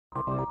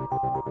Foreign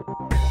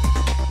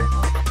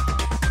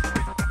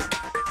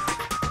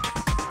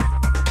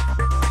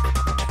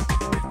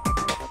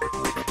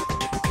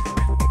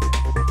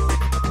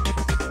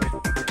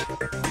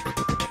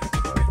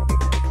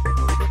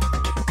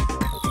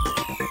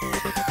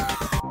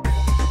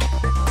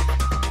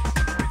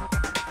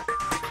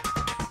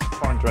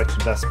direct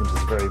investment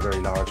is a very,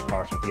 very large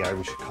part of the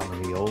Irish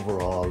economy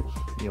overall.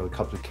 A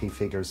couple of key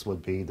figures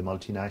would be the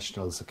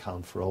multinationals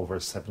account for over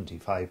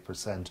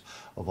 75%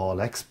 of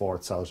all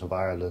exports out of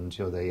Ireland.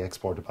 They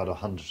export about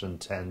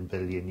 110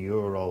 billion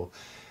euro.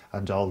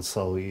 And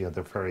also,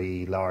 they're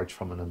very large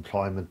from an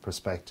employment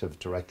perspective,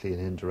 directly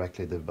and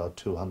indirectly. They've about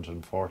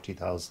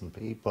 240,000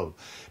 people.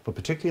 But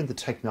particularly in the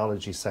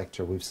technology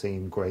sector, we've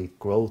seen great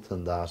growth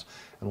in that.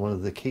 And one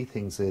of the key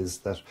things is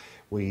that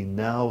we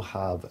now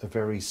have a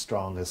very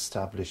strong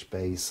established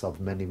base of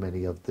many,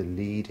 many of the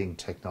leading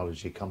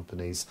technology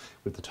companies,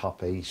 with the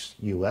top 8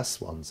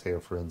 US ones here,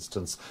 for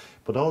instance.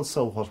 But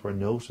also what we're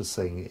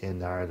noticing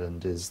in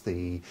Ireland is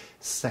the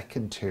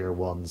second tier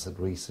ones in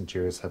recent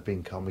years have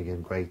been coming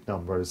in great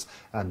numbers,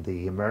 and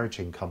the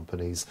emerging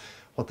companies.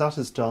 What that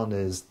has done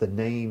is the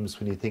names,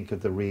 when you think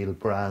of the real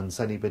brands,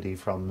 anybody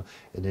from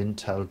an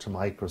Intel to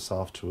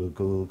Microsoft to a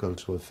Google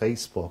to a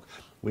Facebook,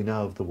 we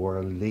now have the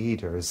world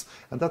leaders,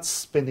 and that's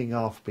spinning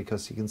off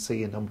because you can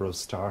see a number of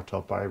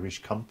startup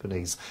Irish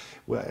companies.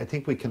 Well, I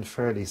think we can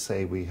fairly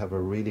say we have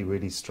a really,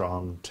 really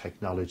strong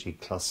technology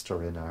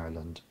cluster in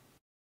Ireland.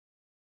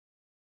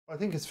 I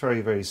think it's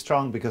very, very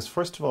strong because,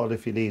 first of all,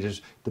 if you lead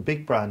it, the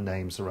big brand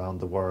names around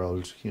the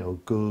world,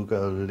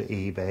 Google,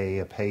 eBay,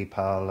 a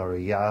PayPal or a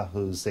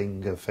Yahoo,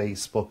 Zynga,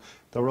 Facebook,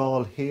 they're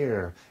all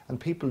here. And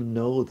people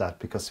know that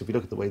because if you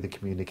look at the way the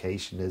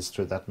communication is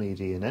through that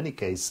media in any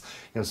case,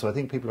 so I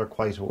think people are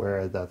quite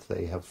aware that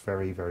they have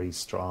very, very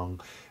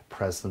strong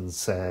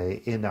presence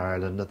in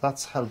Ireland, and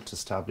that's helped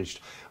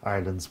establish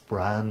Ireland's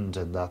brand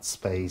in that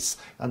space.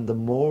 And the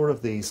more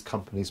of these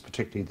companies,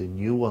 particularly the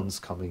new ones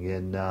coming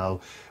in now,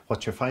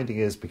 what you're finding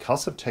is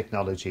because of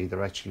technology,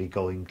 they're actually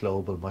going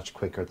global much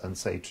quicker than,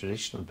 say,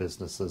 traditional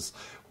businesses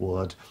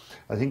would.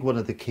 I think one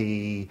of the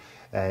key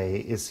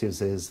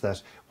issues is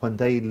that when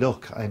they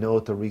look, I know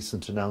at the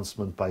recent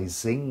announcement by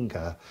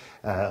Zynga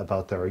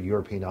about their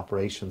European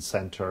Operations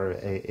Centre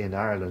in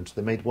Ireland,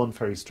 they made one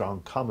very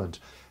strong comment.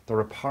 They're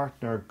a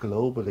partner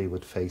globally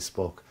with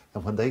Facebook,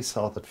 and when they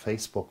saw that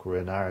Facebook were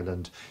in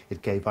Ireland,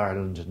 it gave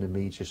Ireland an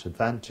immediate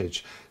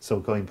advantage. So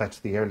going back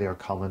to the earlier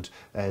comment,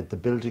 the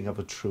building of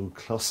a true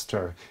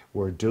cluster,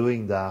 we're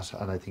doing that,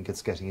 and I think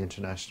it's getting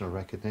international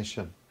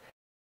recognition.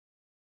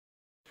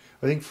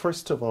 I think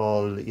first of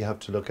all, you have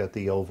to look at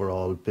the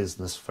overall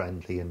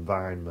business-friendly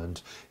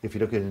environment. If you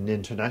look at an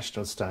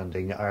international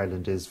standing,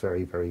 Ireland is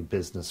very, very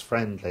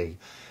business-friendly.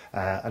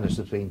 And it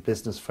has been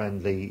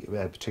business-friendly,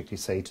 particularly,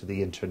 say, to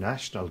the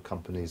international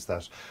companies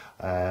that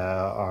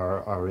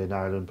are in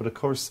Ireland. But of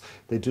course,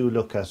 they do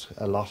look at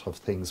a lot of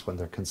things when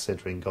they're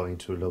considering going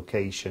to a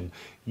location.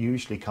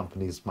 Usually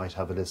companies might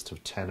have a list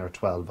of 10 or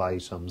 12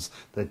 items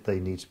that they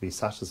need to be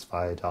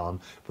satisfied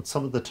on. But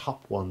some of the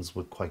top ones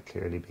would quite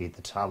clearly be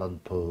the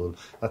talent pool.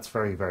 That's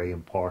very, very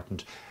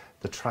important.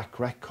 The track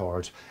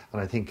record,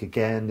 and I think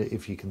again,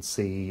 if you can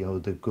see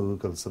the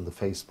Googles and the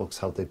Facebooks,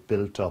 how they've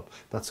built up,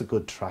 that's a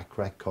good track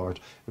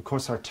record. Of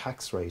course, our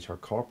tax rate, our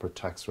corporate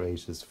tax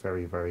rate, is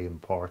very, very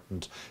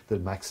important, the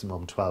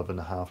maximum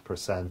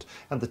 12.5%,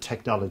 and the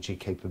technology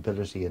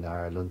capability in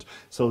Ireland.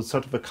 So it's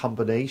sort of a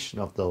combination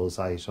of those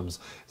items.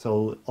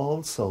 So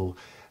also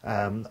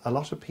a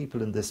lot of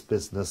people in this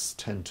business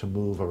tend to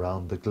move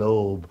around the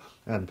globe,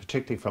 and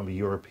particularly from a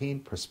European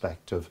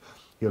perspective,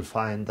 you'll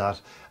find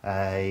that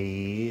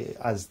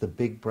as the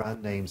big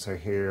brand names are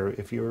here,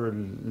 if you're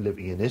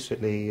living in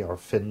Italy or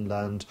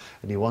Finland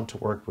and you want to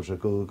work with a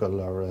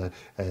Google or a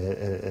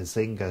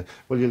Zynga,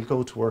 well, you'll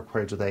go to work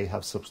where do they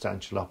have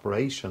substantial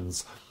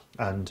operations.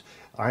 And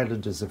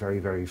Ireland is a very,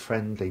 very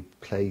friendly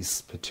place.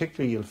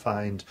 Particularly, you'll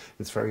find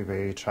it's very,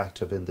 very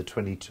attractive in the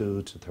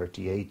 22 to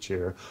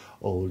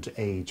 38-year-old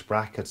age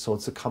bracket. So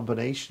it's a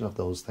combination of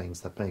those things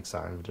that makes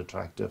Ireland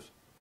attractive.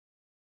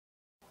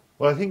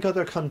 Well, I think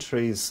other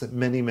countries,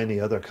 many, many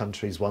other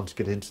countries want to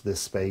get into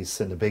this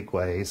space in a big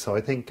way. So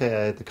I think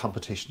the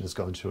competition is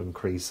going to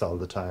increase all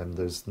the time.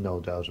 There's no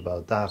doubt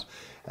about that.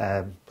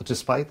 But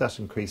despite that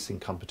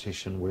increasing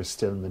competition, we're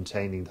still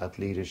maintaining that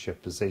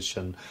leadership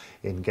position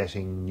in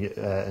getting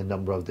a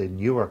number of the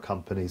newer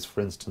companies.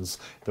 For instance,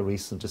 the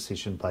recent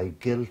decision by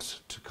Gilt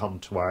to come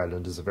to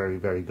Ireland is a very,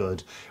 very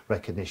good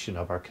recognition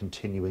of our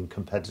continuing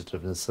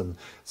competitiveness and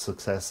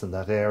success in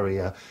that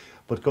area.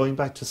 But going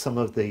back to some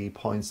of the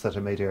points that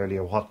I made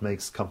earlier, what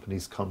makes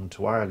companies come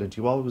to Ireland,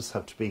 you always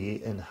have to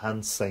be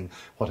enhancing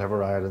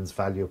whatever Ireland's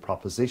value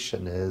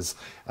proposition is.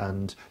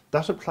 And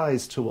that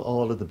applies to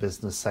all of the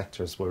business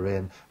sectors we're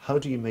in. How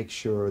do you make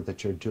sure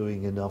that you're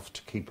doing enough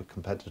to keep a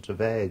competitive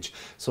edge?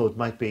 So it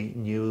might be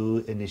new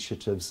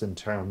initiatives in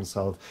terms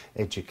of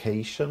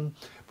education,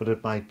 but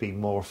it might be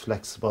more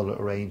flexible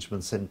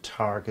arrangements in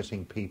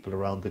targeting people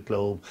around the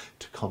globe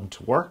to come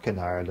to work in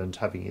Ireland,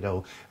 having, you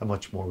know, a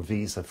much more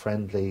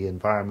visa-friendly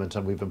environment,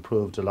 and we've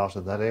improved a lot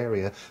in that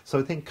area. So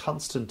I think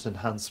constant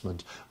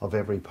enhancement of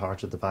every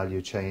part of the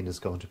value chain is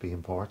going to be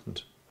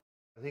important.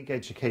 I think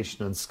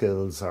education and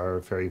skills are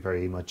very,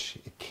 very much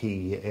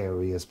key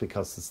areas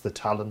because it's the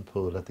talent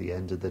pool at the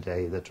end of the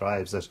day that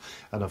drives it.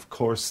 And of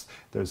course,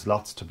 there's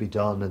lots to be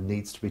done and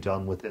needs to be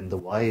done within the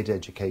wide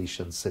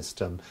education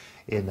system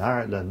in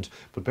Ireland.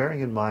 But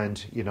bearing in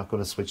mind, you're not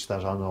going to switch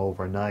that on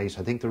overnight.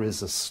 I think there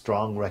is a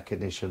strong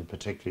recognition,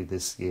 particularly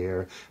this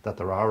year, that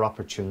there are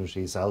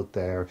opportunities out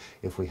there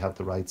if we have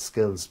the right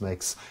skills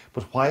mix.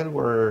 But while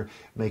we're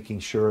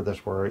making sure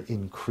that we're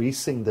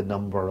increasing the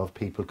number of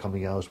people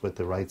coming out with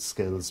the right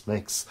skills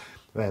mix,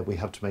 we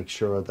have to make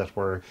sure that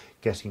we're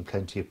getting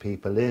plenty of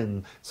people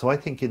in. So I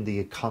think in the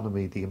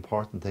economy, the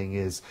important thing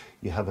is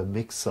you have a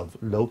mix of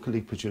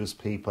locally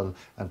produced people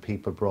and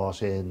people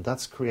brought in.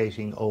 That's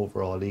creating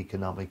overall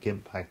economic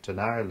impact in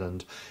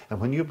Ireland.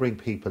 And when you bring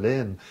people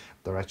in,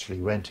 they're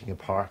actually renting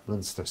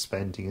apartments, they're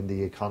spending in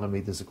the economy,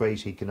 there's a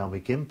great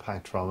economic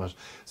impact from it.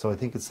 So I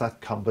think it's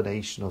that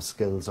combination of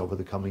skills over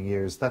the coming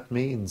years. That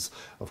means,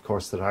 of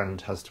course, that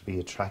Ireland has to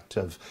be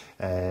attractive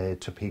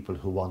to people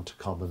who want to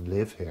come and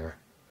live here.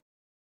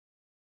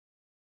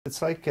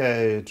 It's like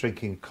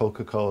drinking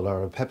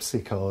Coca-Cola or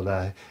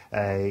Pepsi-Cola.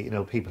 You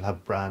know, people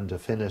have brand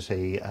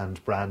affinity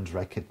and brand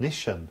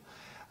recognition.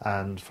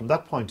 And from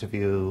that point of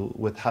view,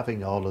 with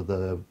having all of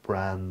the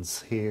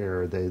brands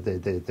here, the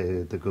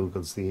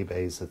Googles, the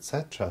eBays,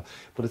 etc.,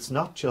 but it's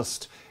not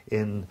just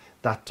in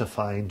that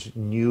defined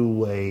new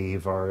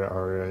wave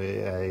or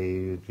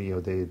you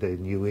know, the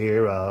new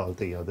era, or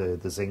the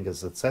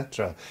Zyngas,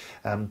 etc.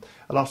 A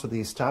lot of the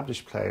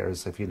established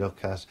players, if you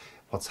look at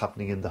what's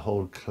happening in the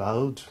whole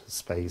cloud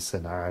space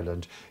in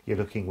Ireland,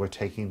 we're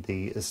taking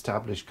the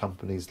established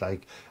companies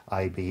like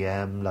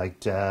IBM, like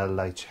Dell,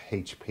 like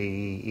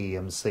HP,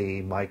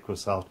 EMC,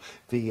 Microsoft,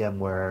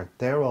 VMware.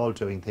 They're all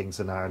doing things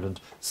in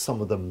Ireland.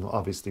 Some of them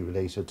obviously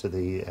related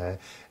to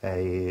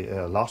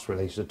a lot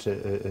related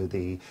to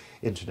the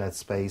internet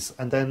space,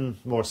 and then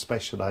more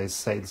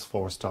specialised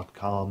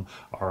Salesforce.com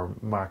or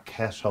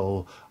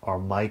Marketo or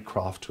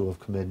Mycroft, who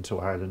have come into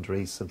Ireland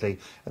recently.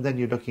 And then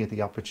you're looking at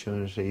the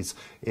opportunities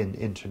in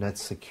internet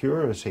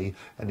security,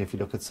 and if you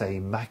look at, say,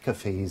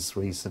 McAfee's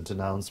recent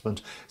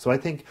announcement. So I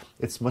think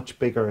it's much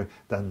bigger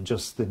than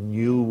just the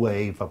new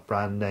wave of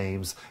brand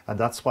names, and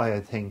that's why I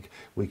think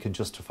we can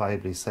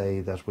justifiably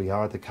say that we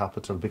are the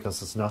capital,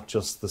 because it's not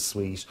just the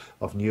suite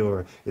of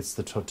newer, it's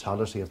the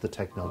totality of the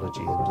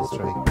technology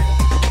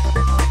industry.